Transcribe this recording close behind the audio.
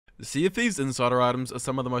The Sea of Thieves insider items are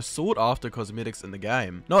some of the most sought after cosmetics in the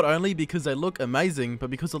game. Not only because they look amazing,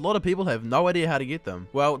 but because a lot of people have no idea how to get them.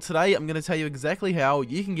 Well, today I'm going to tell you exactly how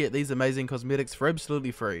you can get these amazing cosmetics for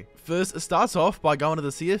absolutely free. First, it starts off by going to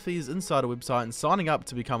the Sea of Thieves insider website and signing up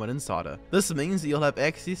to become an insider. This means that you'll have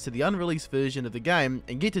access to the unreleased version of the game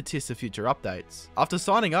and get to test the future updates. After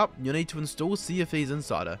signing up, you'll need to install Sea of Thieves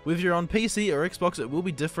Insider. Whether you're on PC or Xbox, it will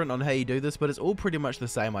be different on how you do this, but it's all pretty much the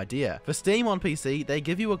same idea. For Steam on PC, they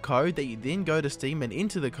give you a code that you then go to Steam and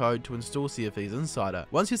enter the code to install Sea of Thieves Insider.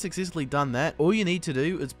 Once you've successfully done that, all you need to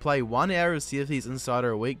do is play 1 hour of Sea of Thieves Insider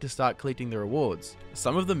a week to start collecting the rewards.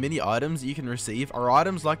 Some of the many items you can receive are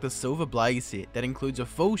items like the Silver Blaze set that includes a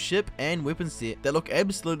full ship and weapon set that look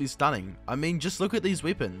absolutely stunning. I mean, just look at these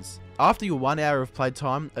weapons. After your 1 hour of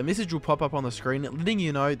playtime, a message will pop up on the screen letting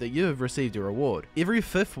you know that you have received your reward. Every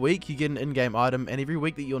 5th week you get an in-game item, and every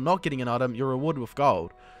week that you're not getting an item, you're rewarded with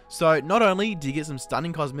gold. So not only do you get some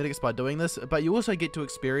stunning cosmetics by doing this, but you also get to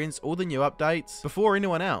experience all the new updates before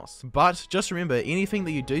anyone else. But just remember, anything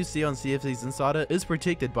that you do see on Sea of Thieves Insider is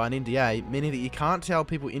protected by an NDA, meaning that you can't tell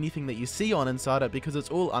people anything that you see on Insider because it's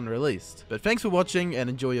all unreleased. But thanks for watching and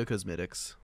enjoy your cosmetics.